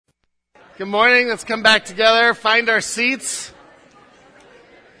Good morning. Let's come back together, find our seats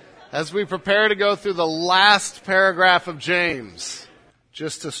as we prepare to go through the last paragraph of James.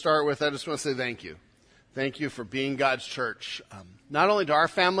 Just to start with, I just want to say thank you. Thank you for being God's church, not only to our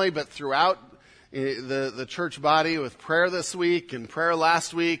family, but throughout the church body with prayer this week and prayer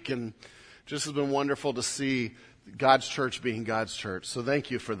last week. And just has been wonderful to see God's church being God's church. So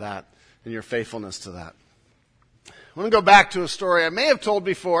thank you for that and your faithfulness to that. I want to go back to a story I may have told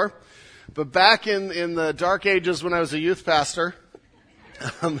before, but back in the dark ages when I was a youth pastor,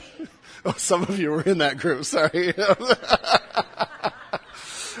 some of you were in that group, sorry.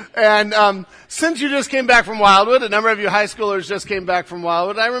 And since you just came back from Wildwood, a number of you high schoolers just came back from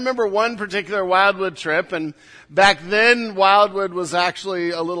Wildwood, I remember one particular Wildwood trip, and back then Wildwood was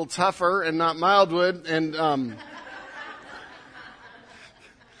actually a little tougher and not Mildwood, and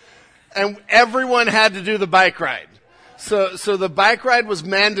everyone had to do the bike ride. So the bike ride was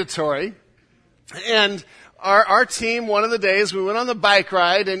mandatory, and our team, one of the days, we went on the bike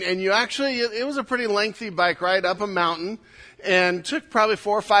ride, and it was a pretty lengthy bike ride up a mountain, and took probably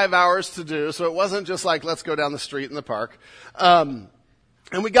 4 or 5 hours to do, so it wasn't just like, let's go down the street in the park. And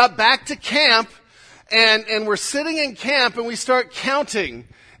we got back to camp, and we're sitting in camp, and we start counting,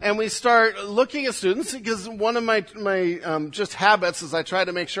 and we start looking at students, because one of my just habits is I try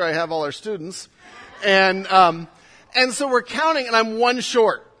to make sure I have all our students. And so we're counting, and I'm one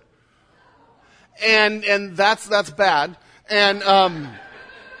short. And that's bad. And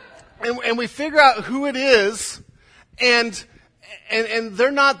we figure out who it is, and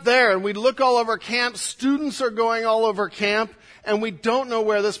they're not there. And we look all over camp. Students are going all over camp, and we don't know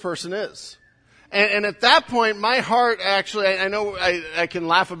where this person is. And at that point, my heart actually, I know I can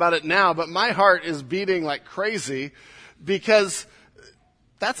laugh about it now, but my heart is beating like crazy, because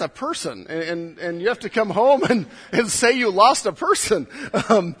that's a person, and you have to come home and say you lost a person.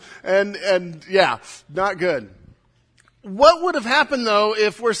 And yeah, not good. What would have happened though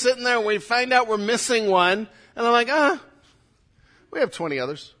if we're sitting there and we find out we're missing one, and I'm like, we have 20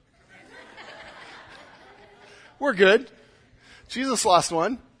 others. We're good. Jesus lost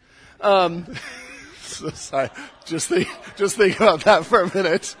one. Sorry, just think about that for a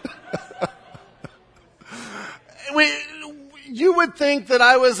minute. You would think that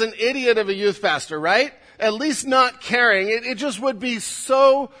I was an idiot of a youth pastor, right? At least not caring. It just would be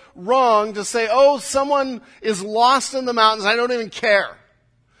so wrong to say, someone is lost in the mountains, I don't even care.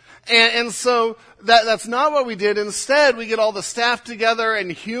 And so that's not what we did. Instead, we get all the staff together,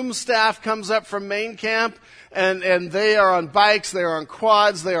 and Hume staff comes up from main camp, and they are on bikes, they are on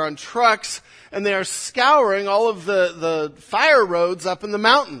quads, they are on trucks, and they are scouring all of the fire roads up in the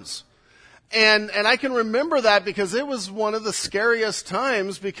mountains. And I can remember that because it was one of the scariest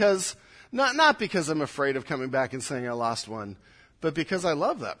times, because not because I'm afraid of coming back and saying I lost one, but because I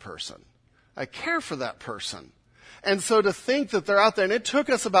love that person. I care for that person. And so to think that they're out there, and it took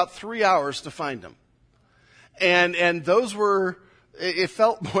us about 3 hours to find them. And those it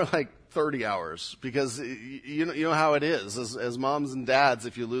felt more like 30 hours, because you know how it is as moms and dads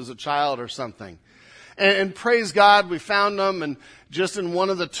if you lose a child or something. And praise God, we found them, and just in one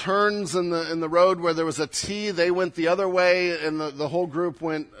of the turns in the road where there was a T, they went the other way, and the whole group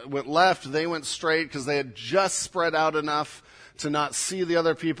went left. They went straight because they had just spread out enough to not see the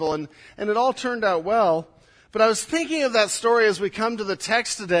other people, and it all turned out well. But I was thinking of that story as we come to the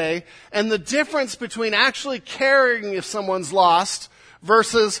text today, and the difference between actually caring if someone's lost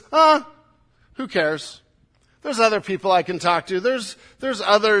versus, who cares? There's other people I can talk to. There's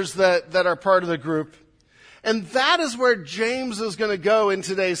others that are part of the group. And that is where James is going to go in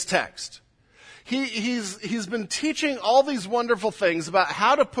today's text. He's been teaching all these wonderful things about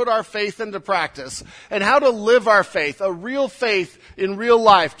how to put our faith into practice and how to live our faith, a real faith in real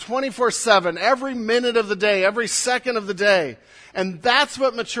life, 24/7, every minute of the day, every second of the day. And that's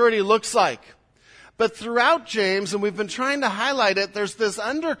what maturity looks like. But throughout James, and we've been trying to highlight it, there's this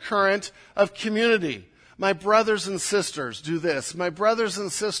undercurrent of community. My brothers and sisters do this. My brothers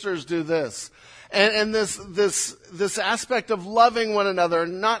and sisters do this. And this aspect of loving one another,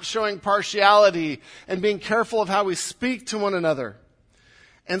 and not showing partiality, and being careful of how we speak to one another.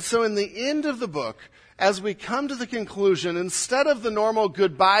 And so in the end of the book, as we come to the conclusion, instead of the normal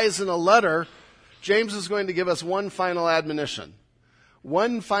goodbyes in a letter, James is going to give us one final admonition.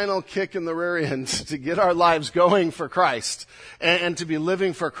 One final kick in the rear end to get our lives going for Christ and to be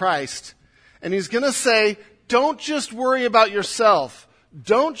living for Christ. And he's going to say, don't just worry about yourself.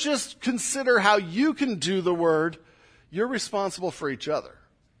 Don't just consider how you can do the word. You're responsible for each other.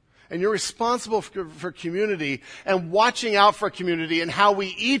 And you're responsible for community and watching out for community and how we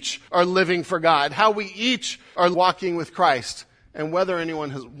each are living for God, how we each are walking with Christ, and whether anyone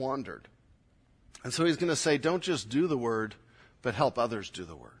has wandered. And so he's going to say, don't just do the word, but help others do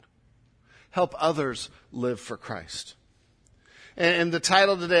the word. Help others live for Christ. And the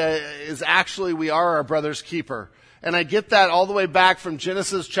title today is actually, We Are Our Brother's Keeper. And I get that all the way back from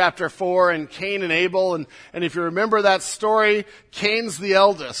Genesis chapter 4 and Cain and Abel. And if you remember that story, Cain's the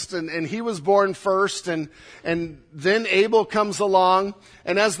eldest and he was born first and then Abel comes along.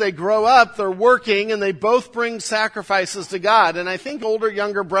 And as they grow up, they're working and they both bring sacrifices to God. And I think older,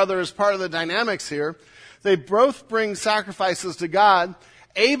 younger brother is part of the dynamics here. They both bring sacrifices to God.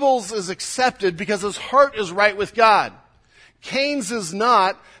 Abel's is accepted because his heart is right with God. Cain's is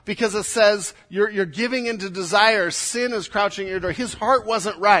not, because it says you're giving into desire. Sin is crouching at your door. His heart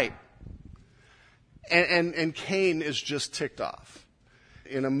wasn't right. And Cain is just ticked off.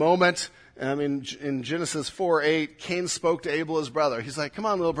 In a moment, in Genesis 4:8, Cain spoke to Abel, his brother. He's like, come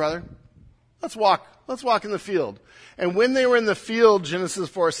on, little brother. Let's walk in the field. And when they were in the field, Genesis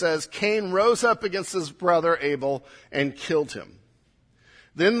 4 says, Cain rose up against his brother Abel and killed him.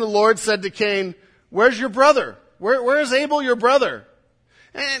 Then the Lord said to Cain, where's your brother? Where is Abel, your brother?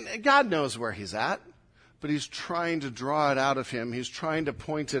 And God knows where he's at, but he's trying to draw it out of him. He's trying to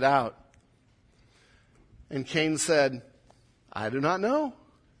point it out. And Cain said, I do not know.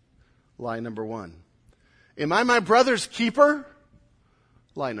 Lie number 1. Am I my brother's keeper?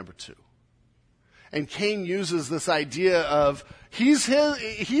 Lie number 2. And Cain uses this idea of he's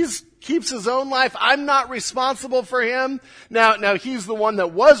keeps his own life. I'm not responsible for him. Now he's the one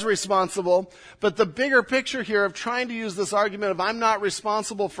that was responsible, but the bigger picture here of trying to use this argument of I'm not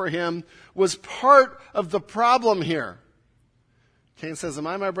responsible for him was part of the problem here. Cain says, am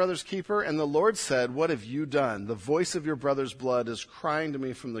I my brother's keeper? And the Lord said, what have you done? The voice of your brother's blood is crying to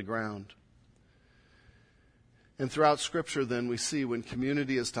me from the ground. And throughout Scripture, then, we see when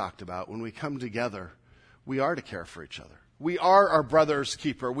community is talked about, when we come together, we are to care for each other. We are our brother's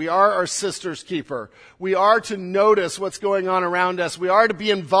keeper. We are our sister's keeper. We are to notice what's going on around us. We are to be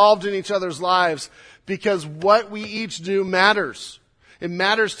involved in each other's lives because what we each do matters. It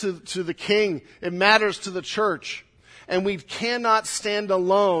matters to the king. It matters to the church. And we cannot stand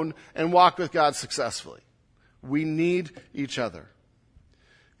alone and walk with God successfully. We need each other.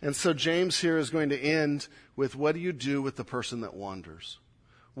 And so James here is going to end with, what do you do with the person that wanders?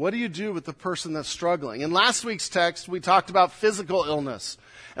 What do you do with the person that's struggling? In last week's text, we talked about physical illness.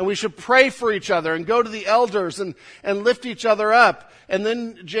 And we should pray for each other and go to the elders and lift each other up. And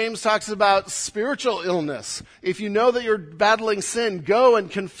then James talks about spiritual illness. If you know that you're battling sin, go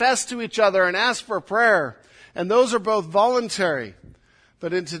and confess to each other and ask for prayer. And those are both voluntary.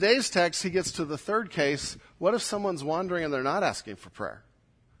 But in today's text, he gets to the third case. What if someone's wandering and they're not asking for prayer?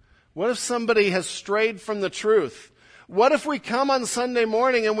 What if somebody has strayed from the truth? What if we come on Sunday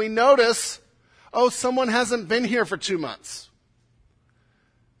morning and we notice, someone hasn't been here for 2 months?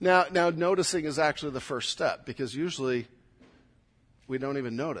 Now noticing is actually the first step, because usually we don't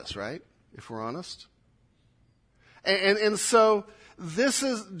even notice, right? If we're honest. And so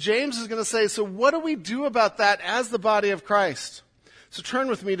James is going to say, so what do we do about that as the body of Christ? So turn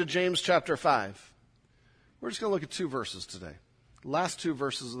with me to James chapter 5. We're just going to look at 2 verses today. Last 2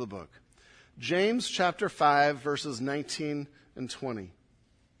 verses of the book. James chapter 5, verses 19 and 20.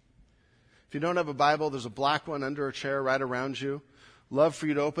 If you don't have a Bible, there's a black one under a chair right around you. Love for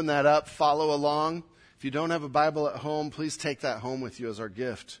you to open that up, follow along. If you don't have a Bible at home, please take that home with you as our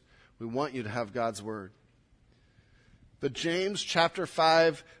gift. We want you to have God's Word. But James chapter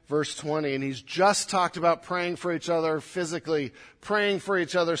 5, verse 20, and he's just talked about praying for each other physically, praying for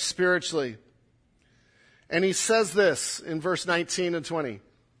each other spiritually. And he says this in verse 19 and 20.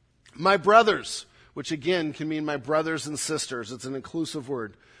 My brothers, which again can mean my brothers and sisters. It's an inclusive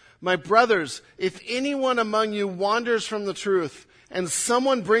word. My brothers, if anyone among you wanders from the truth and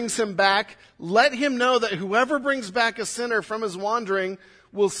someone brings him back, let him know that whoever brings back a sinner from his wandering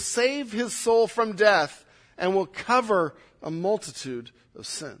will save his soul from death and will cover a multitude of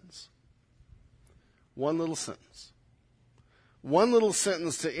sins. One little sentence. One little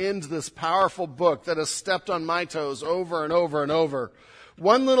sentence to end this powerful book that has stepped on my toes over and over and over.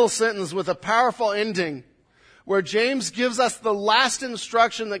 One little sentence with a powerful ending where James gives us the last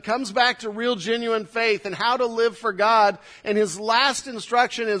instruction that comes back to real genuine faith and how to live for God. And his last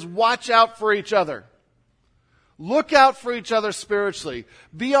instruction is watch out for each other. Look out for each other spiritually.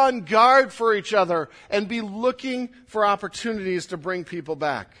 Be on guard for each other and be looking for opportunities to bring people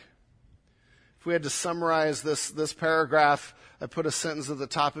back. If we had to summarize this paragraph, I put a sentence at the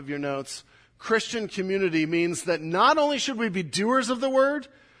top of your notes. Christian community means that not only should we be doers of the word,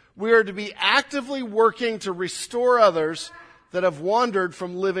 we are to be actively working to restore others that have wandered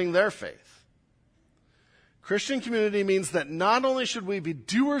from living their faith. Christian community means that not only should we be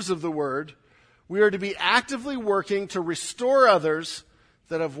doers of the word, We are to be actively working to restore others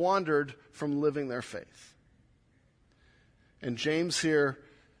that have wandered from living their faith. And James here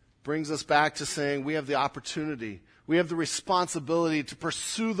brings us back to saying we have the opportunity, we have the responsibility to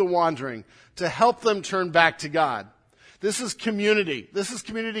pursue the wandering, to help them turn back to God. This is community. This is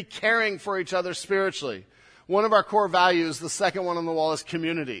community caring for each other spiritually. One of our core values, the second one on the wall, is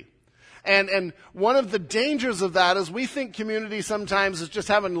community. And one of the dangers of that is we think community sometimes is just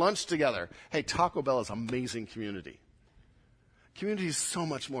having lunch together. Hey, Taco Bell is amazing community. Community is so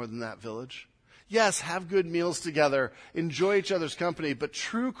much more than that, Village. Yes, have good meals together, enjoy each other's company, but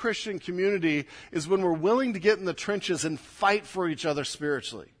true Christian community is when we're willing to get in the trenches and fight for each other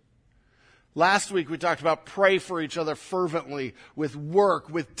spiritually. Last week we talked about pray for each other fervently, with work,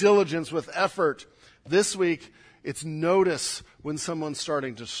 with diligence, with effort. This week, it's notice when someone's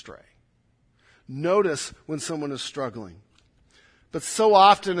starting to stray. Notice when someone is struggling. But so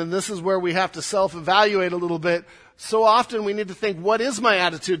often, and this is where we have to self-evaluate a little bit, so often we need to think, what is my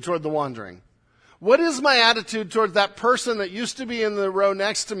attitude toward the wandering? What is my attitude toward that person that used to be in the row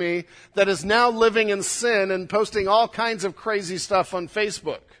next to me that is now living in sin and posting all kinds of crazy stuff on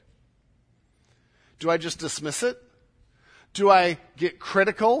Facebook? Do I just dismiss it? Do I get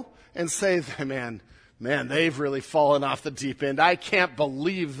critical and say, man, they've really fallen off the deep end. I can't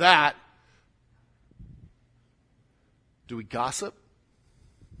believe that. Do we gossip?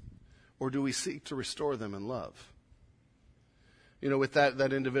 Or do we seek to restore them in love? You know, with that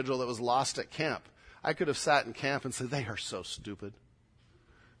individual that was lost at camp, I could have sat in camp and said, they are so stupid.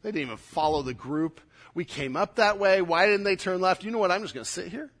 They didn't even follow the group. We came up that way. Why didn't they turn left? You know what? I'm just going to sit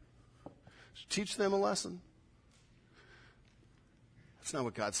here. Teach them a lesson. That's not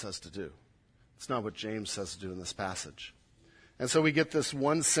what God says to do. It's not what James says to do in this passage. And so we get this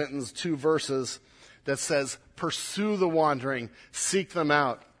one sentence, 2 verses that says, pursue the wandering, seek them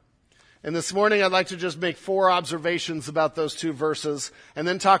out. And this morning I'd like to just make 4 observations about those 2 verses and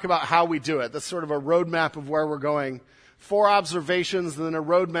then talk about how we do it. That's sort of a roadmap of where we're going. 4 observations and then a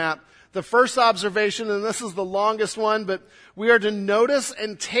roadmap. The first observation, and this is the longest one, but we are to notice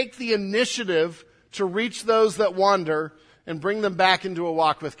and take the initiative to reach those that wander and bring them back into a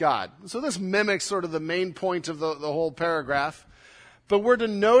walk with God. So this mimics sort of the main point of the whole paragraph. But we're to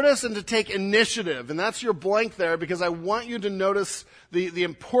notice and to take initiative. And that's your blank there because I want you to notice the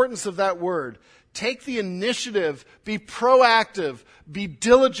importance of that word. Take the initiative, be proactive, be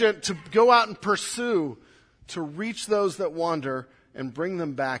diligent to go out and pursue, to reach those that wander and bring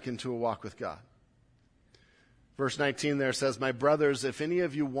them back into a walk with God. Verse 19 there says, my brothers, if any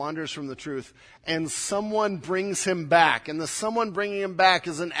of you wanders from the truth and someone brings him back, and the someone bringing him back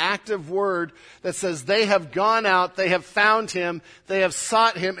is an active word that says they have gone out, they have found him, they have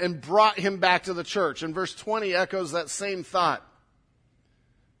sought him and brought him back to the church. And verse 20 echoes that same thought.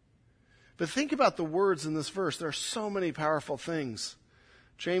 But think about the words in this verse. There are so many powerful things.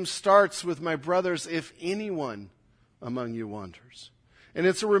 James starts with, my brothers, if anyone among you wanders. And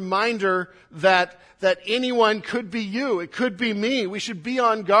it's a reminder that anyone could be you. It could be me. We should be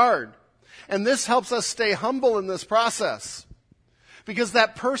on guard. And this helps us stay humble in this process. Because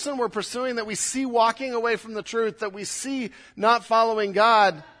that person we're pursuing, that we see walking away from the truth, that we see not following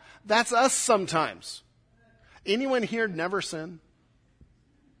God, that's us sometimes. Anyone here never sin?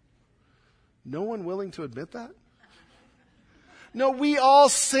 No one willing to admit that? No, we all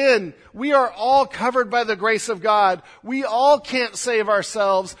sin. We are all covered by the grace of God. We all can't save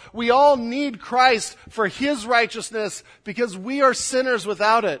ourselves. We all need Christ for His righteousness because we are sinners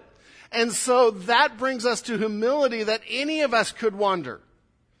without it. And so that brings us to humility that any of us could wander.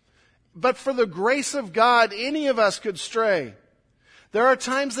 But for the grace of God, any of us could stray. There are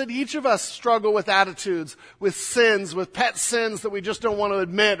times that each of us struggle with attitudes, with sins, with pet sins that we just don't want to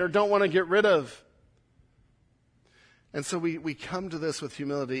admit or don't want to get rid of. And so we come to this with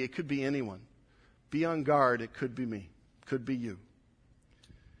humility. It could be anyone. Be on guard. It could be me. It could be you.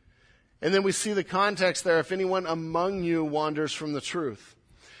 And then we see the context there. If anyone among you wanders from the truth.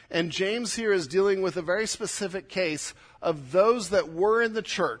 And James here is dealing with a very specific case of those that were in the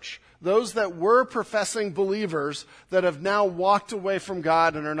church, those that were professing believers that have now walked away from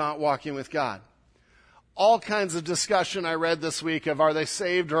God and are not walking with God. All kinds of discussion I read this week of are they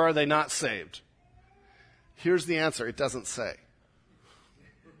saved or are they not saved? Here's the answer. It doesn't say.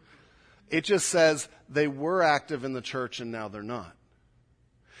 It just says they were active in the church and now they're not.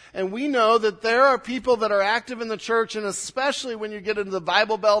 And we know that there are people that are active in the church, and especially when you get into the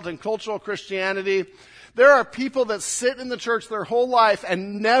Bible Belt and cultural Christianity, there are people that sit in the church their whole life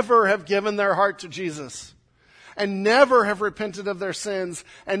and never have given their heart to Jesus. And never have repented of their sins.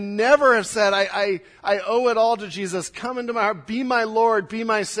 And never have said, I owe it all to Jesus. Come into my heart. Be my Lord. Be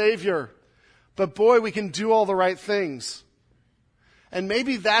my Savior. but boy, we can do all the right things. And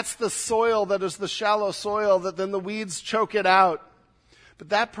maybe that's the soil that is the shallow soil that then the weeds choke it out. But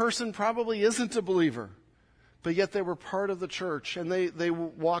that person probably isn't a believer, but yet they were part of the church and they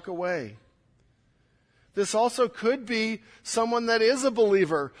walk away. This also could be someone that is a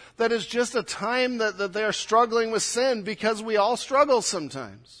believer, that is just a time that they are struggling with sin, because we all struggle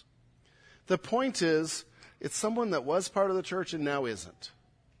sometimes. The point is, it's someone that was part of the church and now isn't.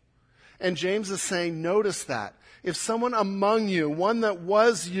 And James is saying, notice that. If someone among you, one that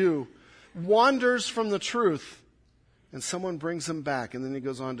was you, wanders from the truth, and someone brings them back, and then he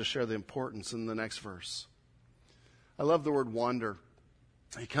goes on to share the importance in the next verse. I love the word wander.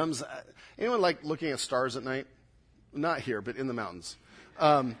 He comes, anyone like looking at stars at night? Not here, but in the mountains.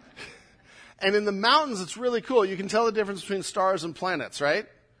 And in the mountains, it's really cool. You can tell the difference between stars and planets, right?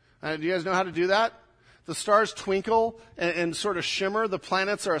 Do you guys know how to do that? The stars twinkle and sort of shimmer. The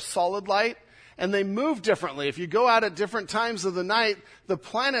planets are a solid light, and they move differently. If you go out at different times of the night, the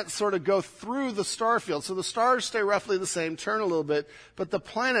planets sort of go through the star field. So the stars stay roughly the same, turn a little bit, but the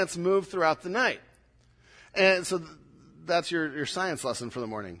planets move throughout the night. And so that's your science lesson for the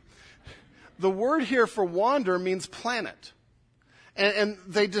morning. The word here for wander means planet. And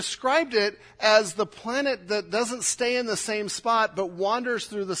they described it as the planet that doesn't stay in the same spot, but wanders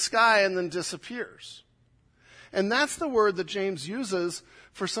through the sky and then disappears. And that's the word that James uses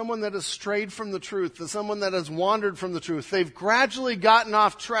for someone that has strayed from the truth, for someone that has wandered from the truth. They've gradually gotten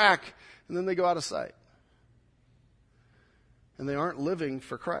off track, and then they go out of sight. And they aren't living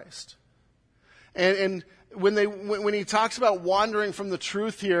for Christ. And when he talks about wandering from the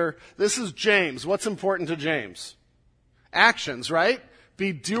truth here, this is James. What's important to James? Actions, right?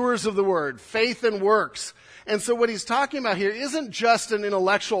 Be doers of the word, faith and works. And so what he's talking about here isn't just an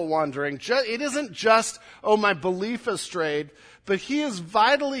intellectual wandering. It isn't just, my belief has strayed. But he is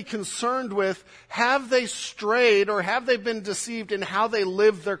vitally concerned with, have they strayed or have they been deceived in how they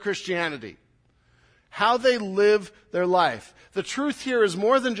live their Christianity? How they live their life. The truth here is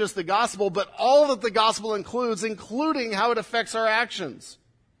more than just the gospel, but all that the gospel includes, including how it affects our actions.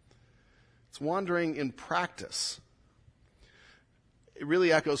 It's wandering in practice. It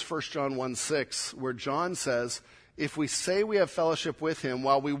really echoes 1 John 1:6, where John says, if we say we have fellowship with him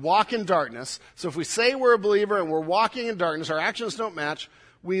while we walk in darkness, so if we say we're a believer and we're walking in darkness, our actions don't match,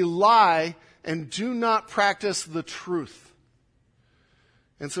 we lie and do not practice the truth.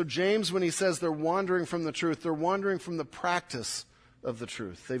 And so James, when he says they're wandering from the truth, they're wandering from the practice of the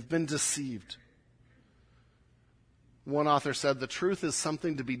truth. They've been deceived. One author said, the truth is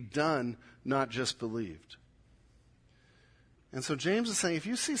something to be done, not just believed. And so James is saying, if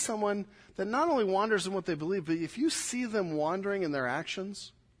you see someone that not only wanders in what they believe, but if you see them wandering in their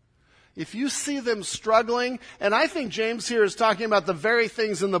actions, if you see them struggling, and I think James here is talking about the very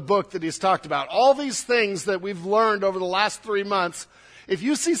things in the book that he's talked about, all these things that we've learned over the last 3 months. If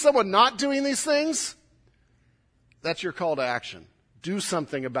you see someone not doing these things, that's your call to action. Do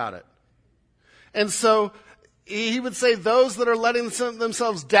something about it. And so he would say those that are letting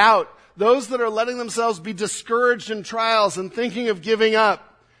themselves doubt, those that are letting themselves be discouraged in trials and thinking of giving up,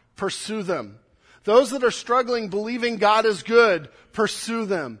 pursue them. Those that are struggling believing God is good, pursue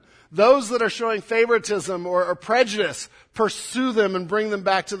them. Those that are showing favoritism or prejudice, pursue them and bring them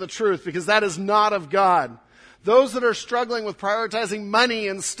back to the truth, because that is not of God. Those that are struggling with prioritizing money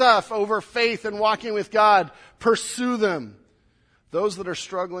and stuff over faith and walking with God, pursue them. Those that are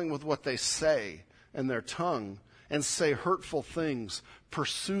struggling with what they say and their tongue and say hurtful things,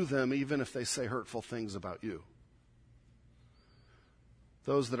 pursue them even if they say hurtful things about you.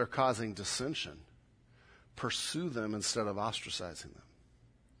 Those that are causing dissension, pursue them instead of ostracizing them.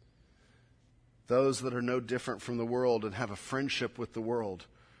 Those that are no different from the world and have a friendship with the world,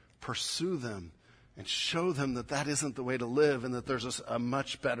 pursue them and show them that that isn't the way to live and that there's a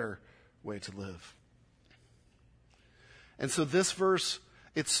much better way to live. And so this verse,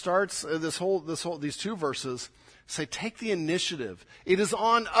 it starts, these two verses say, take the initiative. It is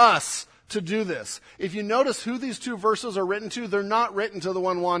on us to do this. If you notice who these two verses are written to, they're not written to the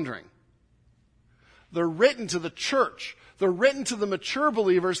one wandering. They're written to the church. They're written to the mature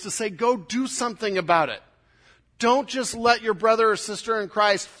believers to say, go do something about it. Don't just let your brother or sister in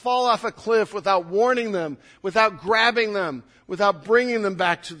Christ fall off a cliff without warning them, without grabbing them, without bringing them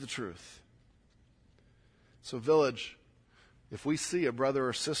back to the truth. So Village, if we see a brother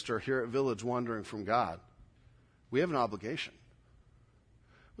or sister here at Village wandering from God, we have an obligation.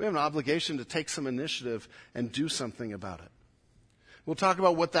 We have an obligation to take some initiative and do something about it. We'll talk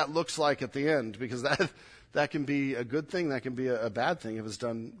about what that looks like at the end, because that can be a good thing, that can be a bad thing if it's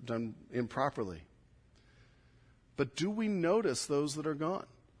done improperly. But do we notice those that are gone?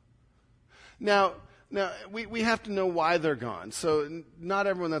 Now, we have to know why they're gone. So not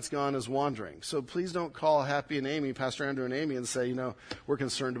everyone that's gone is wandering. So please don't call Happy and Amy, Pastor Andrew and Amy, and say, we're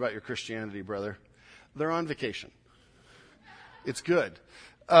concerned about your Christianity, brother. They're on vacation. It's good.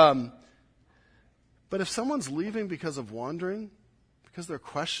 But if someone's leaving because of wandering, because they're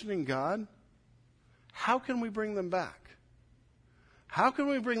questioning God, how can we bring them back? How can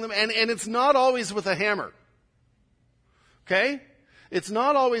we bring them? And it's not always with a hammer. Okay? It's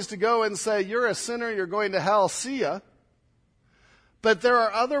not always to go and say, you're a sinner, you're going to hell, see ya. But there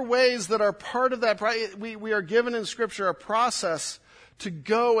are other ways that are part of that. We are given in Scripture a process to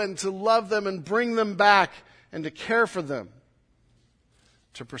go and to love them and bring them back and to care for them,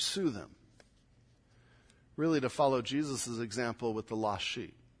 to pursue them. Really to follow Jesus' example with the lost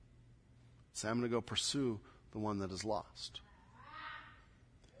sheep. Say, I'm going to go pursue the one that is lost.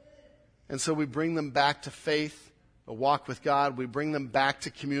 And so we bring them back to faith, a walk with God. We bring them back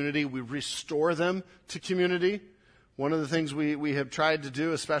to community. We restore them to community. One of the things we have tried to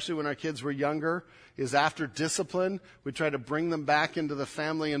do, especially when our kids were younger, is after discipline, we try to bring them back into the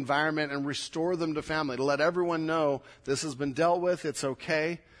family environment and restore them to family, to let everyone know this has been dealt with, it's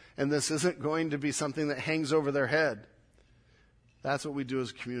okay, and this isn't going to be something that hangs over their head. That's what we do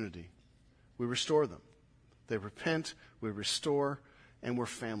as a community. We restore them. They repent, we restore, and we're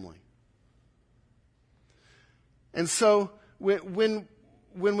family. And so when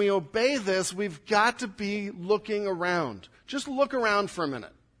we obey this, we've got to be looking around. Just look around for a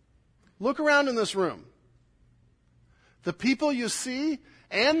minute. Look around in this room. The people you see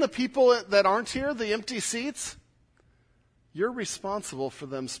and the people that aren't here, the empty seats, you're responsible for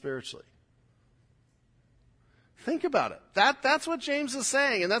them spiritually. Think about it. That's what James is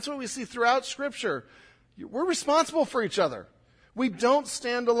saying, and that's what we see throughout Scripture. We're responsible for each other. We don't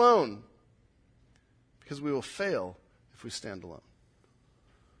stand alone because we will fail if we stand alone.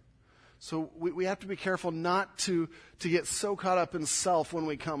 So we have to be careful not to get so caught up in self when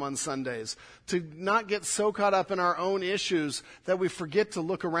we come on Sundays, to not get so caught up in our own issues that we forget to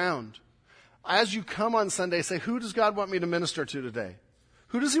look around. As you come on Sunday, say, who does God want me to minister to today?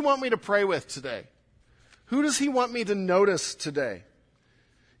 Who does He want me to pray with today? Who does He want me to notice today?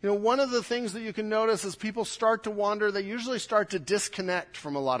 One of the things that you can notice as people start to wander, they usually start to disconnect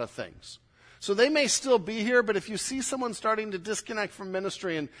from a lot of things. So they may still be here, but if you see someone starting to disconnect from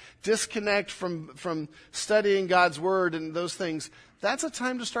ministry and disconnect from studying God's Word and those things, that's a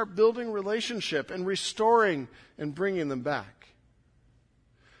time to start building relationship and restoring and bringing them back.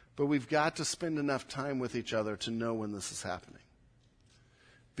 But we've got to spend enough time with each other to know when this is happening.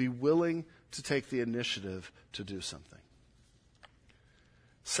 Be willing to take the initiative to do something.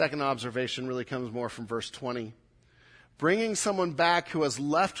 Second observation really comes more from verse 20. Bringing someone back who has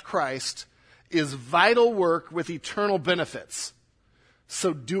left Christ is vital work with eternal benefits.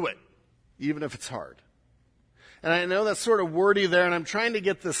 So do it, even if it's hard. And I know that's sort of wordy there, and I'm trying to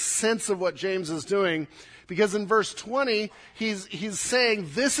get the sense of what James is doing, because in verse 20, he's saying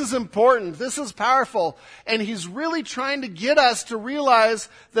this is important, this is powerful, and he's really trying to get us to realize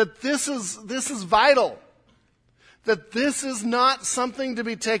that this is vital, that this is not something to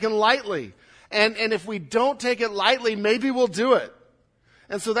be taken lightly. And if we don't take it lightly, maybe we'll do it.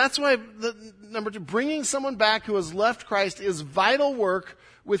 And so that's why, number two, bringing someone back who has left Christ is vital work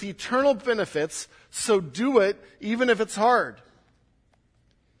with eternal benefits, so do it, even if it's hard.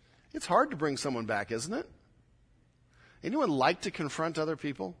 It's hard to bring someone back, isn't it? Anyone like to confront other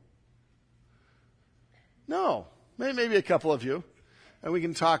people? No. Maybe a couple of you. And we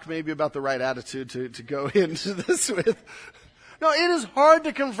can talk maybe about the right attitude to go into this with. No, it is hard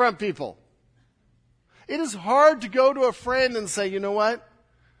to confront people. It is hard to go to a friend and say, you know what?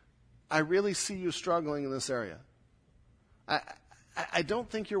 I really see you struggling in this area. I don't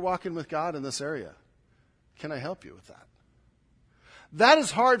think you're walking with God in this area. Can I help you with that? That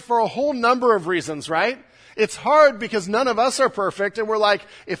is hard for a whole number of reasons, right? It's hard because none of us are perfect, and we're like,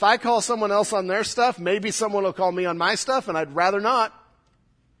 if I call someone else on their stuff, maybe someone will call me on my stuff, and I'd rather not.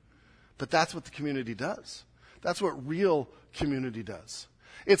 But that's what the community does. That's what real community does.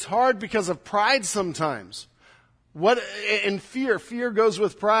 It's hard because of pride sometimes. And fear goes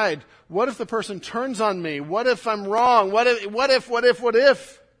with pride. What if the person turns on me? What if I'm wrong? What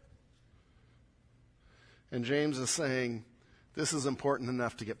if? And James is saying, this is important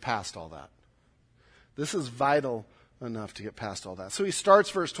enough to get past all that. This is vital enough to get past all that. So he starts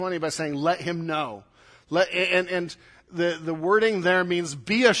verse 20 by saying, let him know. And the wording there means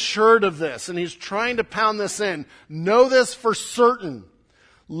be assured of this. And he's trying to pound this in. Know this for certain.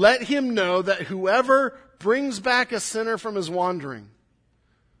 Let him know that whoever brings back a sinner from his wandering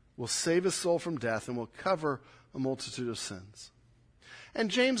will save his soul from death and will cover a multitude of sins. And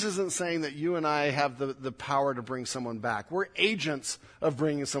James isn't saying that you and I have the power to bring someone back. We're agents of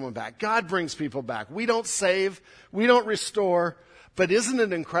bringing someone back. God brings people back. We don't save. We don't restore. But isn't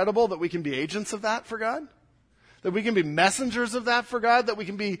it incredible that we can be agents of that for God? That we can be messengers of that for God? That we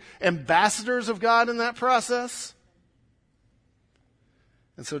can be ambassadors of God in that process?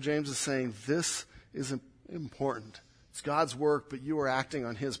 And so James is saying this is important. It's God's work, but you are acting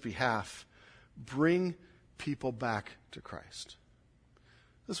on his behalf. Bring people back to Christ.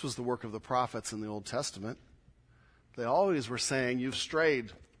 This was the work of the prophets in the Old Testament. They always were saying, you've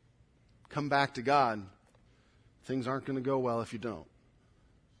strayed. Come back to God. Things aren't going to go well if you don't.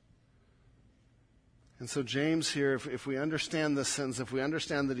 And so James here, if we understand this sentence, if we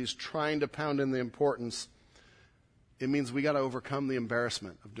understand that he's trying to pound in the importance, it means we got to overcome the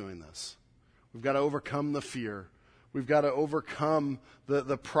embarrassment of doing this. We've got to overcome the fear. We've got to overcome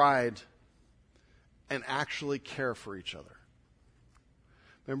the pride and actually care for each other.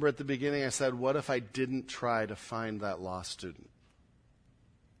 Remember at the beginning I said, what if I didn't try to find that lost student?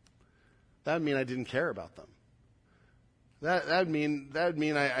 That would mean I didn't care about them. That would mean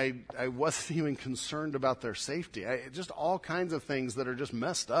I wasn't even concerned about their safety. Just all kinds of things that are just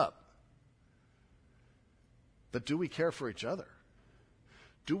messed up. But do we care for each other?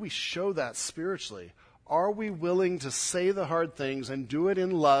 Do we show that spiritually? Are we willing to say the hard things and do it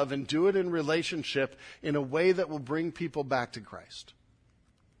in love and do it in relationship in a way that will bring people back to Christ?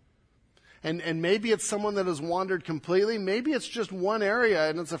 And maybe it's someone that has wandered completely. Maybe it's just one area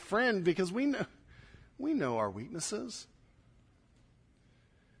and it's a friend, because we know our weaknesses.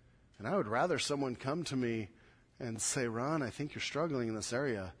 And I would rather someone come to me and say, Ron, I think you're struggling in this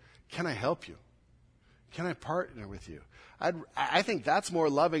area. Can I help you? Can I partner with you? I think that's more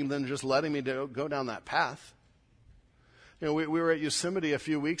loving than just letting me go down that path. You know, we were at Yosemite a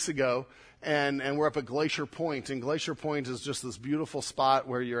few weeks ago, and we're up at Glacier Point. And Glacier Point is just this beautiful spot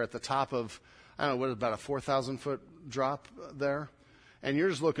where you're at the top of, I don't know, what is about a 4,000-foot drop there? And you're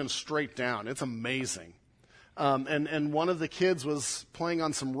just looking straight down. It's amazing. And one of the kids was playing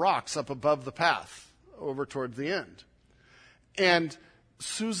on some rocks up above the path over toward the end. And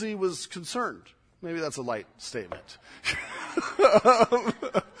Susie was concerned. Maybe that's a light statement.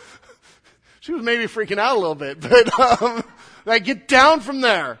 She was maybe freaking out a little bit, but like, get down from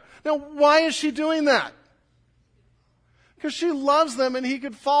there. Now, why is she doing that? Because she loves them, and he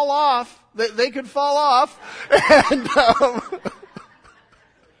could fall off. They could fall off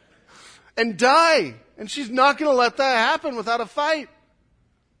and die. And she's not going to let that happen without a fight.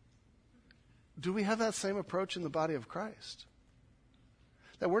 Do we have that same approach in the body of Christ?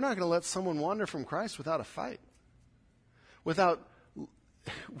 That we're not going to let someone wander from Christ without a fight. Without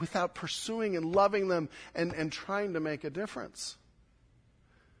pursuing and loving them and trying to make a difference.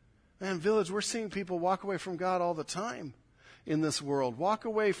 Man, Village, we're seeing people walk away from God all the time in this world. Walk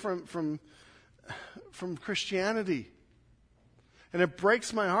away from Christianity. And it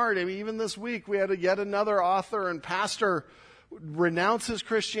breaks my heart. I mean, even this week we had yet another author and pastor renounce his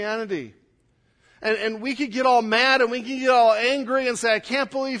Christianity. And we could get all mad and we could get all angry and say, I can't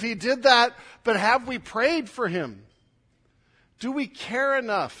believe he did that. But have we prayed for him? Do we care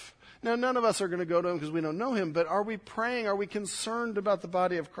enough? Now, none of us are going to go to him because we don't know him, but are we praying? Are we concerned about the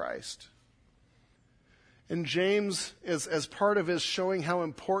body of Christ? And James, as part of his showing how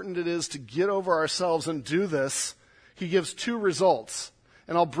important it is to get over ourselves and do this, he gives two results.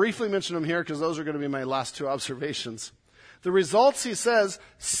 And I'll briefly mention them here because those are going to be my last two observations. The results, he says,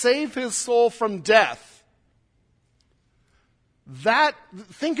 save his soul from death.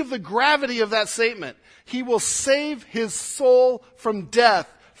 Think of the gravity of that statement. He will save his soul from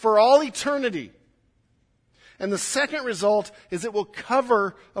death for all eternity. And the second result is it will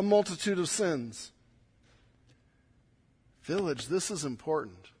cover a multitude of sins. Village, this is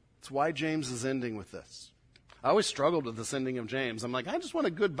important. It's why James is ending with this. I always struggled with this ending of James. I'm like, I just want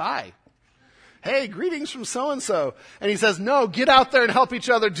a goodbye. Hey, greetings from so-and-so. And he says, no, get out there and help each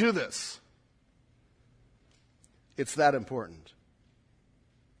other do this. It's that important.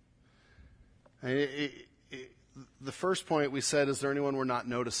 The first point we said, is there anyone we're not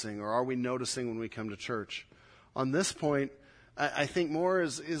noticing, or are we noticing when we come to church? On this point, I think more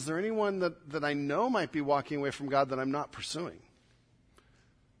is there anyone that I know might be walking away from God that I'm not pursuing?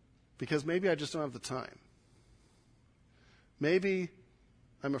 Because maybe I just don't have the time. Maybe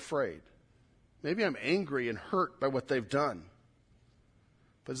I'm afraid. Maybe I'm angry and hurt by what they've done.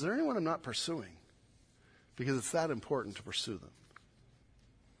 But is there anyone I'm not pursuing? Because it's that important to pursue them.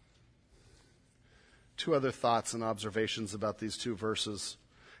 Two other thoughts and observations about these two verses,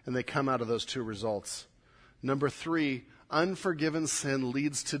 and they come out of those two results. Number 3, unforgiven sin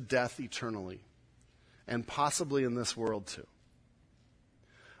leads to death eternally, and possibly in this world too.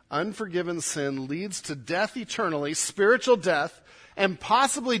 unforgiven sin leads to death eternally, spiritual death, and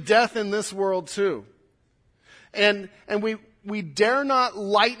possibly death in this world too. And we dare not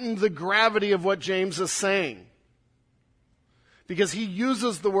lighten the gravity of what James is saying. Because he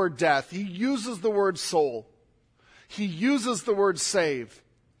uses the word death. He uses the word soul. He uses the word save.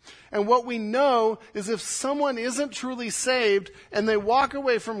 And what we know is if someone isn't truly saved and they walk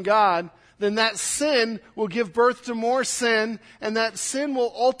away from God, then that sin will give birth to more sin, and that sin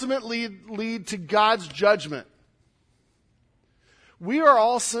will ultimately lead to God's judgment. We are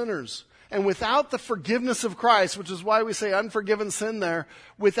all sinners. And without the forgiveness of Christ, which is why we say unforgiven sin there,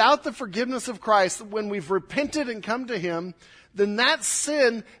 without the forgiveness of Christ, when we've repented and come to Him, then that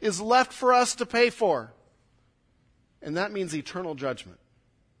sin is left for us to pay for. And that means eternal judgment.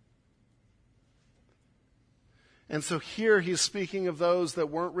 And so here he's speaking of those that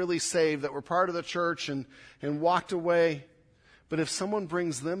weren't really saved, that were part of the church and walked away. But if someone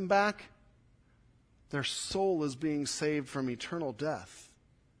brings them back, their soul is being saved from eternal death.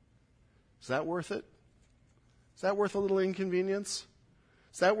 Is that worth it? Is that worth a little inconvenience?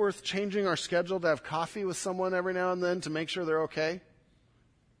 Is that worth changing our schedule to have coffee with someone every now and then to make sure they're okay?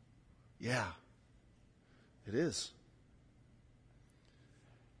 Yeah, it is.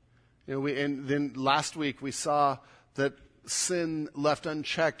 And then last week we saw that sin left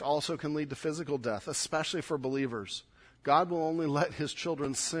unchecked also can lead to physical death, especially for believers. God will only let His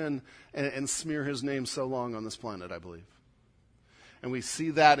children sin and smear His name so long on this planet, I believe. And we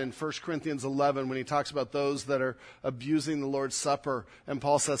see that in 1 Corinthians 11 when he talks about those that are abusing the Lord's Supper. And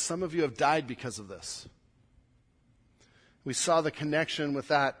Paul says, some of you have died because of this. We saw the connection with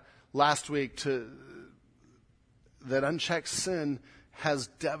that last week to that unchecked sin has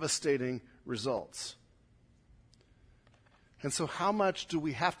devastating results. And so how much do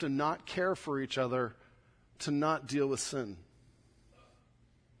we have to not care for each other to not deal with sin?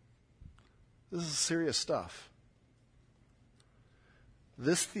 This is serious stuff.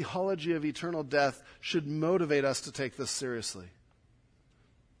 This theology of eternal death should motivate us to take this seriously.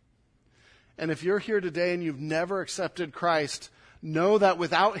 And if you're here today and you've never accepted Christ, know that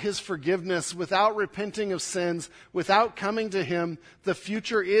without His forgiveness, without repenting of sins, without coming to Him, the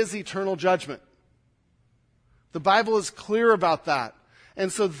future is eternal judgment. The Bible is clear about that.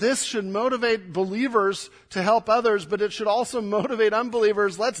 And so this should motivate believers to help others, but it should also motivate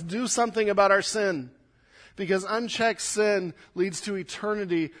unbelievers. Let's do something about our sin. Because unchecked sin leads to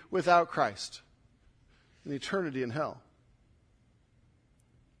eternity without Christ. An eternity in hell.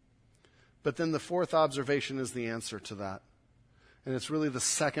 But then the fourth observation is the answer to that. And it's really the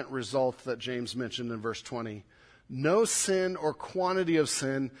second result that James mentioned in verse 20. No sin or quantity of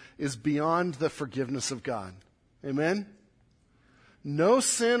sin is beyond the forgiveness of God. Amen? No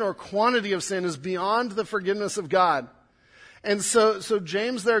sin or quantity of sin is beyond the forgiveness of God. And so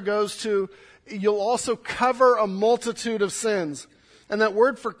James there goes to, you'll also cover a multitude of sins. And that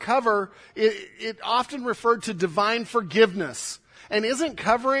word for cover, it often referred to divine forgiveness. And isn't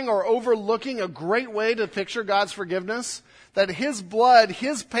covering or overlooking a great way to picture God's forgiveness? That His blood,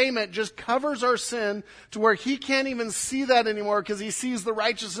 His payment just covers our sin to where He can't even see that anymore because He sees the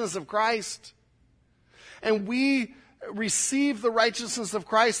righteousness of Christ. And we receive the righteousness of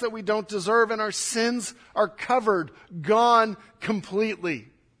Christ that we don't deserve, and our sins are covered, gone completely.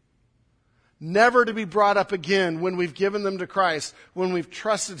 Never to be brought up again when we've given them to Christ, when we've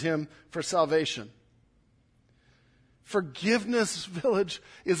trusted Him for salvation. Forgiveness, village,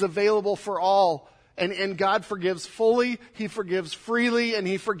 is available for all. And God forgives fully, He forgives freely, and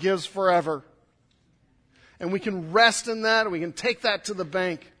He forgives forever. And we can rest in that, and we can take that to the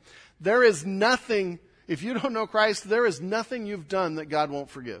bank. There is nothing, if you don't know Christ, there is nothing you've done that God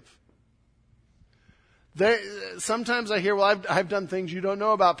won't forgive. Sometimes I hear, well, I've done things you don't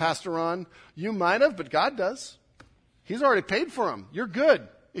know about, Pastor Ron. You might have, but God does. He's already paid for them. You're good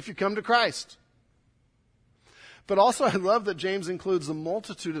if you come to Christ. But also I love that James includes a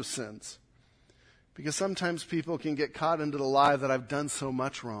multitude of sins. Because sometimes people can get caught into the lie that I've done so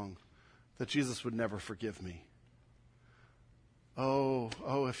much wrong that Jesus would never forgive me. Oh,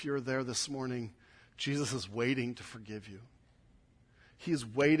 if you're there this morning, Jesus is waiting to forgive you. He's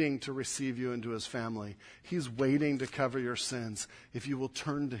waiting to receive you into His family. He's waiting to cover your sins if you will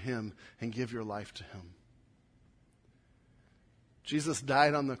turn to Him and give your life to Him. Jesus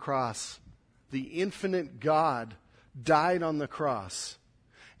died on the cross. The infinite God died on the cross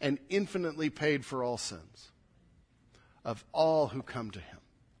and infinitely paid for all sins of all who come to Him.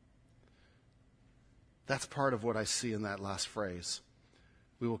 That's part of what I see in that last phrase.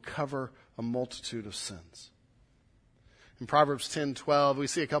 We will cover a multitude of sins. In Proverbs 10:12, we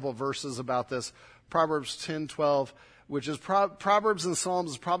see a couple of verses about this. Proverbs 10:12, which is Proverbs and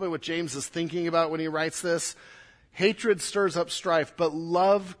Psalms is probably what James is thinking about when he writes this. Hatred stirs up strife, but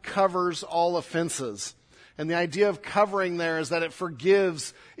love covers all offenses. And the idea of covering there is that it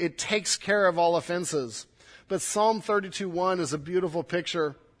forgives, it takes care of all offenses. But Psalm 32:1 is a beautiful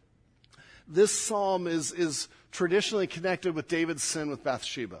picture. This psalm is traditionally connected with David's sin with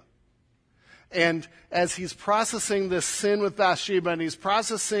Bathsheba. And as he's processing this sin with Bathsheba and he's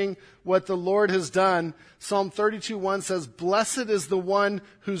processing what the Lord has done, Psalm 32:1 says, "Blessed is the one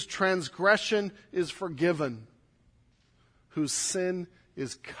whose transgression is forgiven, whose sin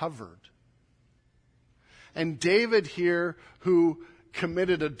is covered." And David here, who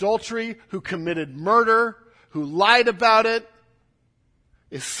committed adultery, who committed murder, who lied about it,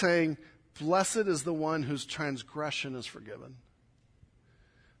 is saying, "Blessed is the one whose transgression is forgiven,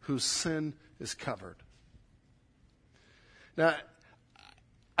 whose sin is covered." Now,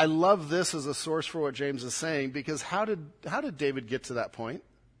 I love this as a source for what James is saying, because how did David get to that point?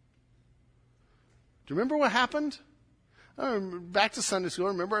 Do you remember what happened? Back to Sunday school,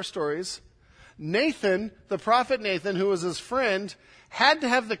 remember our stories. Nathan, the prophet Nathan, who was his friend, had to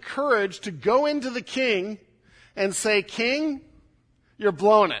have the courage to go into the king and say, "King, you're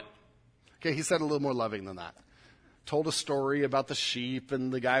blowing it." Okay, he said a little more loving than that. Told a story about the sheep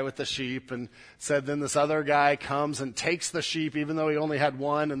and the guy with the sheep, and said then this other guy comes and takes the sheep even though he only had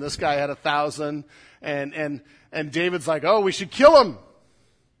one, and this guy had 1,000. And David's like, "Oh, we should kill him.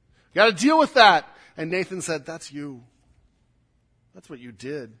 Got to deal with that." And Nathan said, "That's you. That's what you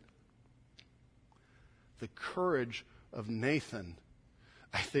did." The courage of Nathan,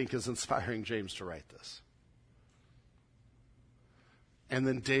 I think, is inspiring James to write this. And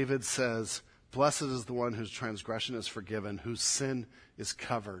then David says, "Blessed is the one whose transgression is forgiven, whose sin is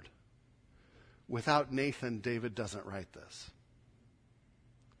covered." Without Nathan, David doesn't write this.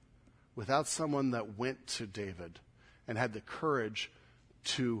 Without someone that went to David and had the courage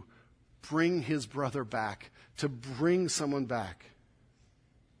to bring his brother back, to bring someone back.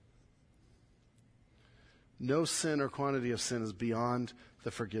 No sin or quantity of sin is beyond the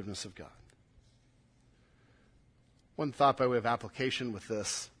forgiveness of God. One thought by way of application with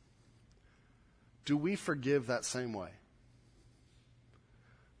this: do we forgive that same way?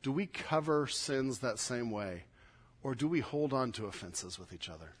 Do we cover sins that same way? Or do we hold on to offenses with each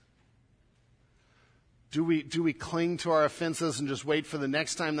other? Do we cling to our offenses and just wait for the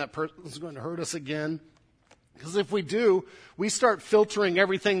next time that person is going to hurt us again? Because if we do, we start filtering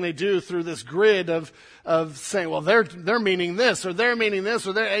everything they do through this grid of saying, well, they're meaning this, or they're meaning this,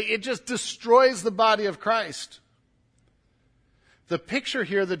 or it just destroys the body of Christ. The picture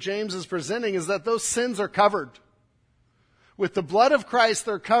here that James is presenting is that those sins are covered. With the blood of Christ,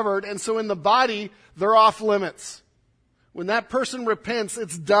 they're covered, and so in the body, they're off limits. When that person repents,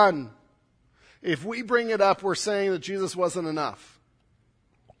 it's done. If we bring it up, we're saying that Jesus wasn't enough.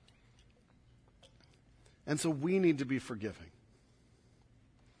 And so we need to be forgiving.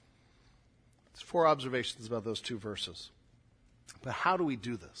 It's 4 observations about those 2 verses. But how do we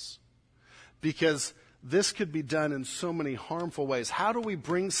do this? Because this could be done in so many harmful ways. How do we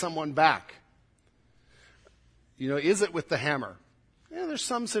bring someone back? Is it with the hammer? Yeah, there's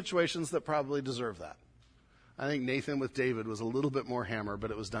some situations that probably deserve that. I think Nathan with David was a little bit more hammer, but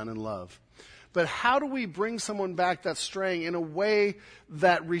it was done in love. But how do we bring someone back that's straying in a way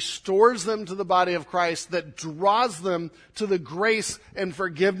that restores them to the body of Christ, that draws them to the grace and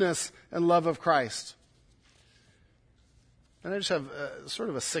forgiveness and love of Christ? And I just have sort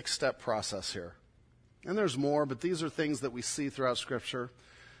of a 6-step process here. And there's more, but these are things that we see throughout Scripture.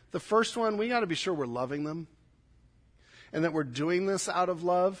 The first one, we got to be sure we're loving them and that we're doing this out of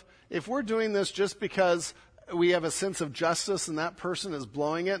love. If we're doing this just because we have a sense of justice and that person is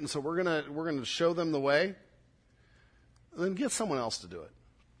blowing it, and so we're gonna show them the way, then get someone else to do it.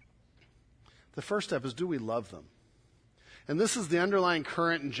 The first step is, do we love them? And this is the underlying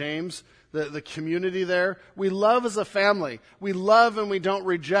current in James, the community there. We love as a family. We love and we don't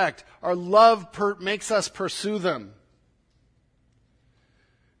reject. Our love makes us pursue them.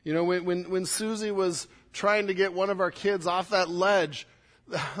 When Susie was trying to get one of our kids off that ledge,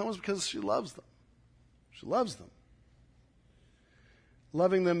 that was because she loves them. She loves them.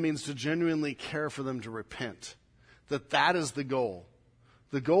 Loving them means to genuinely care for them to repent. That is the goal.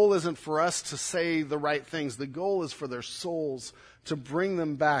 The goal isn't for us to say the right things. The goal is for their souls to bring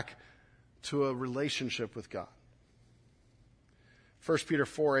them back to a relationship with God. 1 Peter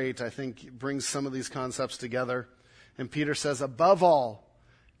 4:8, I think, brings some of these concepts together. And Peter says, above all,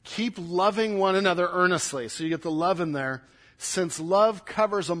 keep loving one another earnestly. So you get the love in there. Since love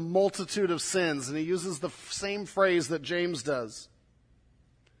covers a multitude of sins. And he uses the same phrase that James does.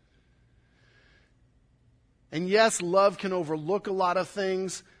 And yes, love can overlook a lot of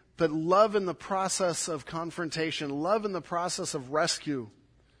things, but love in the process of confrontation, love in the process of rescue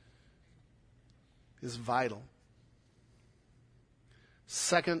is vital.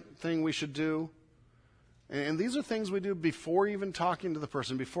 Second thing we should do, and these are things we do before even talking to the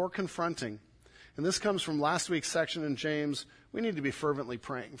person, before confronting. And this comes from last week's section in James. We need to be fervently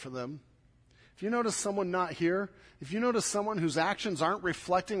praying for them. If you notice someone not here, if you notice someone whose actions aren't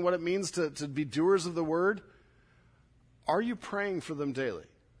reflecting what it means to be doers of the word, are you praying for them daily?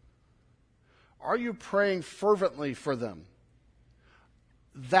 Are you praying fervently for them?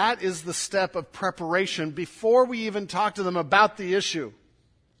 That is the step of preparation before we even talk to them about the issue.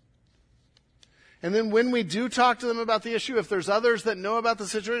 And then when we do talk to them about the issue, if there's others that know about the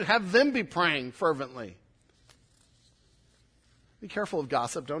situation, have them be praying fervently. Be careful of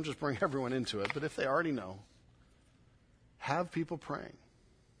gossip. Don't just bring everyone into it. But if they already know, have people praying.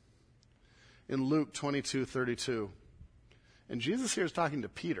 In Luke 22:32, and Jesus here is talking to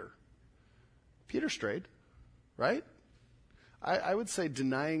Peter. Peter strayed, right? I would say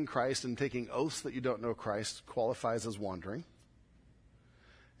denying Christ and taking oaths that you don't know Christ qualifies as wandering.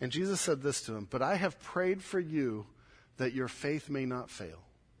 And Jesus said this to him, "But I have prayed for you that your faith may not fail."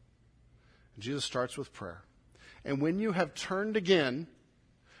 And Jesus starts with prayer. "And when you have turned again,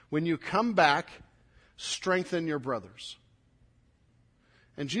 when you come back, strengthen your brothers."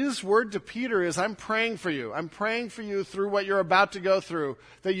 And Jesus' word to Peter is, I'm praying for you. I'm praying for you through what you're about to go through,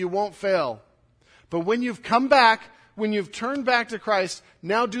 that you won't fail. But when you've come back, when you've turned back to Christ,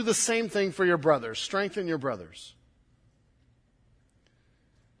 now do the same thing for your brothers. Strengthen your brothers.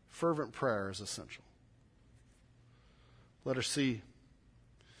 Fervent prayer is essential. Letter C.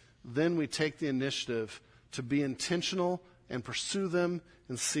 Then we take the initiative to be intentional and pursue them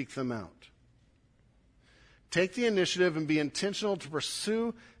and seek them out. Take the initiative and be intentional to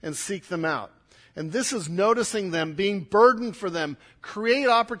pursue and seek them out. And this is noticing them, being burdened for them, create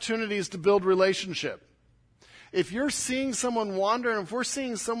opportunities to build relationship. If you're seeing someone wander, and if we're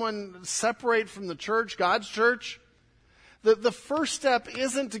seeing someone separate from the church, God's church, the first step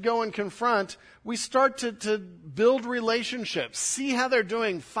isn't to go and confront. We start to build relationships, see how they're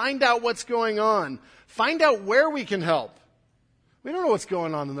doing, find out what's going on, find out where we can help. We don't know what's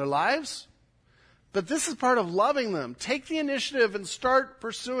going on in their lives, but this is part of loving them. Take the initiative and start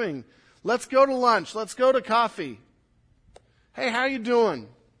pursuing. Let's go to lunch. Let's go to coffee. Hey, how are you doing?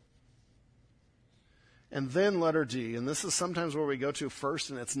 And then letter D, and this is sometimes where we go to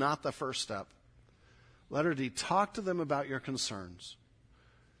first, and it's not the first step. Letter D, talk to them about your concerns.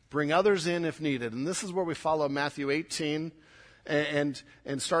 Bring others in if needed. And this is where we follow Matthew 18, and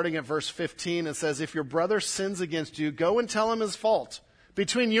starting at verse 15, it says, if your brother sins against you, go and tell him his fault.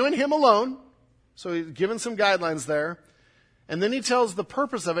 Between you and him alone. So he's given some guidelines there. And then he tells the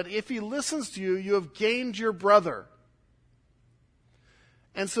purpose of it. If he listens to you, you have gained your brother.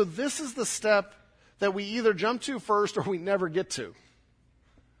 And so this is the step that we either jump to first or we never get to.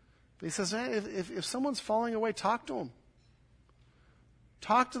 But he says, hey, if someone's falling away, talk to them.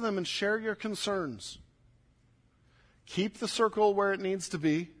 Talk to them and share your concerns. Keep the circle where it needs to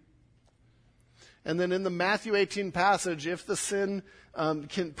be. And then in the Matthew 18 passage, if the sin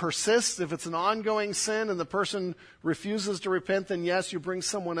can persist, if it's an ongoing sin and the person refuses to repent, then yes, you bring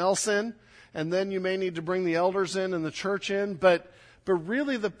someone else in. And then you may need to bring the elders in and the church in. But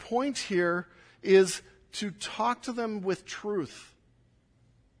really the point here is to talk to them with truth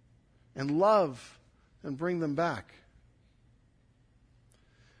and love and bring them back.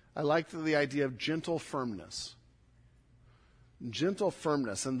 I like the idea of gentle firmness. Gentle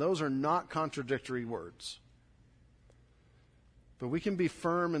firmness, and those are not contradictory words. But we can be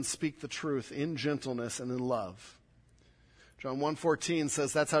firm and speak the truth in gentleness and in love. John 1:14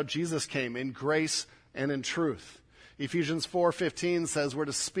 says that's how Jesus came, in grace and in truth. Ephesians 4:15 says we're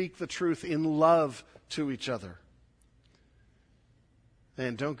to speak the truth in love to each other.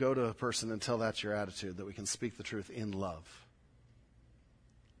 And don't go to a person until that's your attitude, that we can speak the truth in love.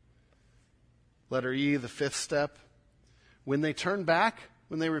 Letter E, the fifth step. When they turn back,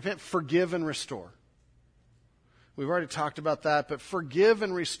 when they repent, forgive and restore. We've already talked about that, but forgive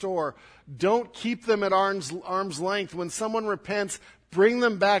and restore. Don't keep them at arm's length. When someone repents, bring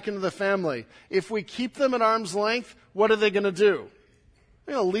them back into the family. If we keep them at arm's length, what are they going to do?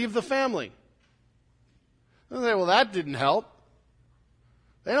 They're going to leave the family. They'll say, well, that didn't help.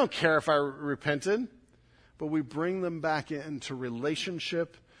 They don't care if I repented. But we bring them back into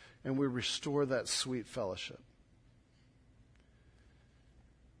relationship and we restore that sweet fellowship.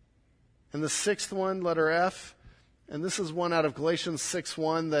 And the sixth one, letter F, and this is one out of Galatians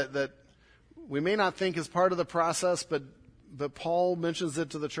 6:1 that we may not think is part of the process, but Paul mentions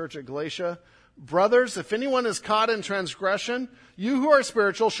it to the church at Galatia. brothers, if anyone is caught in transgression, you who are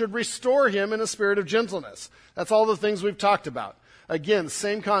spiritual should restore him in a spirit of gentleness. That's all the things we've talked about. Again,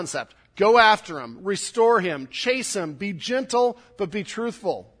 same concept. Go after him, restore him, chase him, be gentle, but be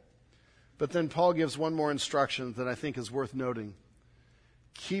truthful. But then Paul gives one more instruction that I think is worth noting.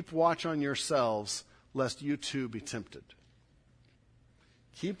 Keep watch on yourselves, lest you too be tempted.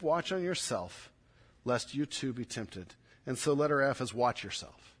 Keep watch on yourself, lest you too be tempted. And so letter F is watch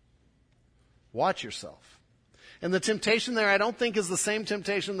yourself. Watch yourself. And the temptation there, I don't think is the same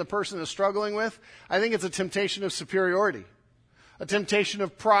temptation the person is struggling with. I think it's a temptation of superiority, a temptation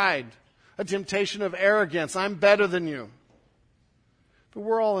of pride, a temptation of arrogance. I'm better than you. But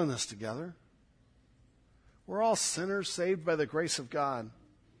we're all in this together. We're all sinners saved by the grace of God.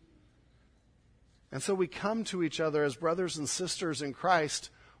 And so we come to each other as brothers and sisters in Christ,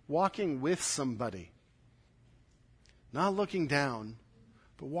 walking with somebody. Not looking down,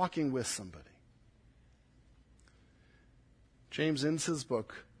 but walking with somebody. James ends his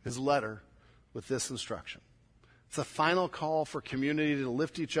book, his letter, with this instruction. It's a final call for community to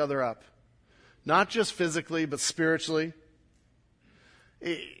lift each other up. Not just physically, but spiritually.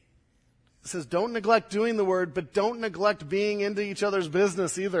 It says, don't neglect doing the word, but don't neglect being into each other's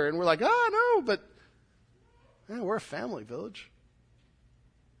business either. And we're like, no, but we're a family, Village.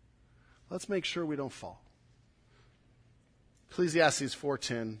 Let's make sure we don't fall. Ecclesiastes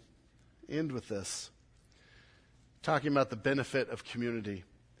 4:10, end with this, talking about the benefit of community.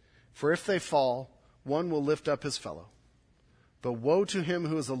 For if they fall, one will lift up his fellow. But woe to him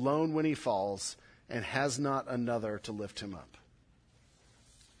who is alone when he falls and has not another to lift him up.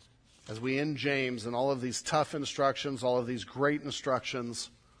 As we end James and all of these tough instructions, all of these great instructions,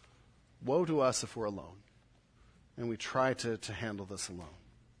 woe to us if we're alone and we try to handle this alone.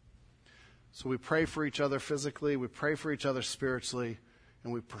 So we pray for each other physically, we pray for each other spiritually,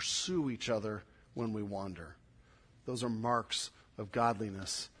 and we pursue each other when we wander. Those are marks of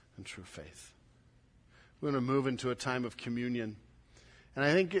godliness and true faith. We're going to move into a time of communion. And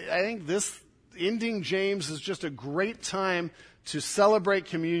I think this ending James is just a great time to celebrate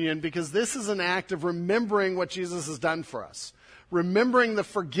communion, because this is an act of remembering what Jesus has done for us. Remembering the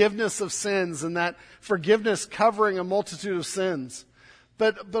forgiveness of sins, and that forgiveness covering a multitude of sins.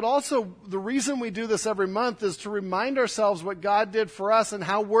 But also, the reason we do this every month is to remind ourselves what God did for us and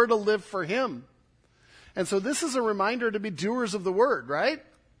how we're to live for Him. And so this is a reminder to be doers of the word, right?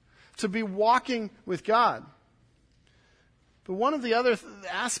 To be walking with God. But one of the other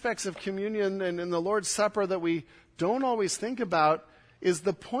aspects of communion and in the Lord's Supper that we don't always think about is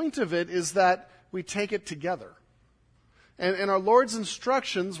the point of it is that we take it together. And our Lord's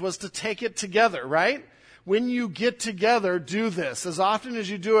instructions was to take it together, right? When you get together, do this. As often as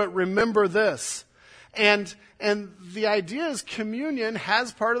you do it, remember this. And the idea is communion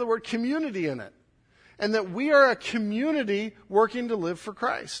has part of the word community in it. And that we are a community working to live for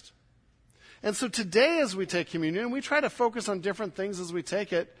Christ. And so today as we take communion, we try to focus on different things as we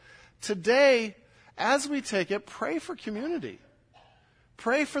take it. Today, as we take it, pray for community.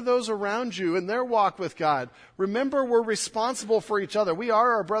 Pray for those around you in their walk with God. Remember, we're responsible for each other. We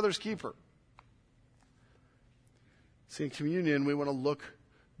are our brother's keeper. See, in communion, we want to look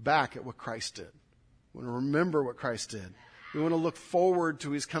back at what Christ did. We want to remember what Christ did. We want to look forward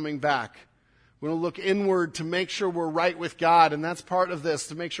to His coming back. We want to look inward to make sure we're right with God, and that's part of this,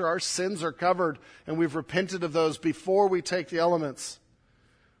 to make sure our sins are covered and we've repented of those before we take the elements.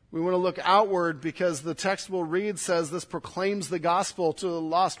 We want to look outward because the text we'll read says this proclaims the gospel to the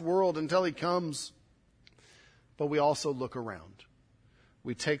lost world until He comes. But we also look around.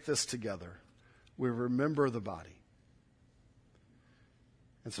 We take this together. We remember the body.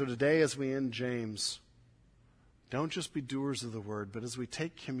 And so today as we end James, don't just be doers of the word, but as we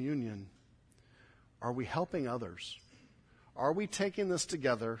take communion, are we helping others? Are we taking this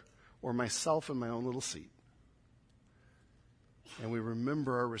together, or myself in my own little seat? And we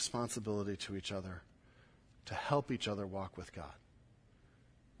remember our responsibility to each other to help each other walk with God.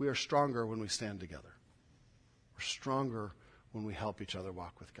 We are stronger when we stand together. We're stronger when we help each other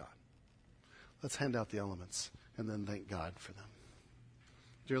walk with God. Let's hand out the elements and then thank God for them.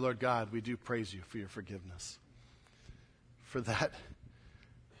 Dear Lord God, we do praise You for Your forgiveness, for that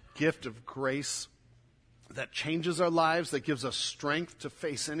gift of grace that changes our lives, that gives us strength to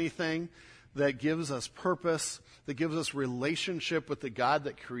face anything, that gives us purpose, that gives us relationship with the God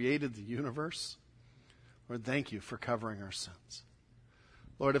that created the universe. Lord, thank You for covering our sins.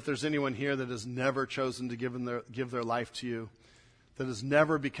 Lord, if there's anyone here that has never chosen to give their life to You, that has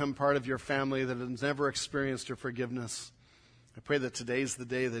never become part of Your family, that has never experienced Your forgiveness, I pray that today's the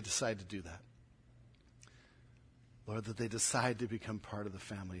day they decide to do that. Lord, that they decide to become part of the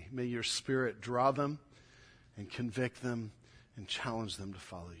family. May your Spirit draw them and convict them and challenge them to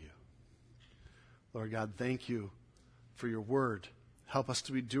follow you. Lord God, thank you for your word. Help us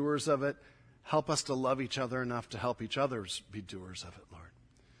to be doers of it. Help us to love each other enough to help each others be doers of it, Lord.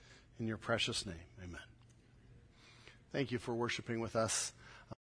 In your precious name, amen. Thank you for worshiping with us.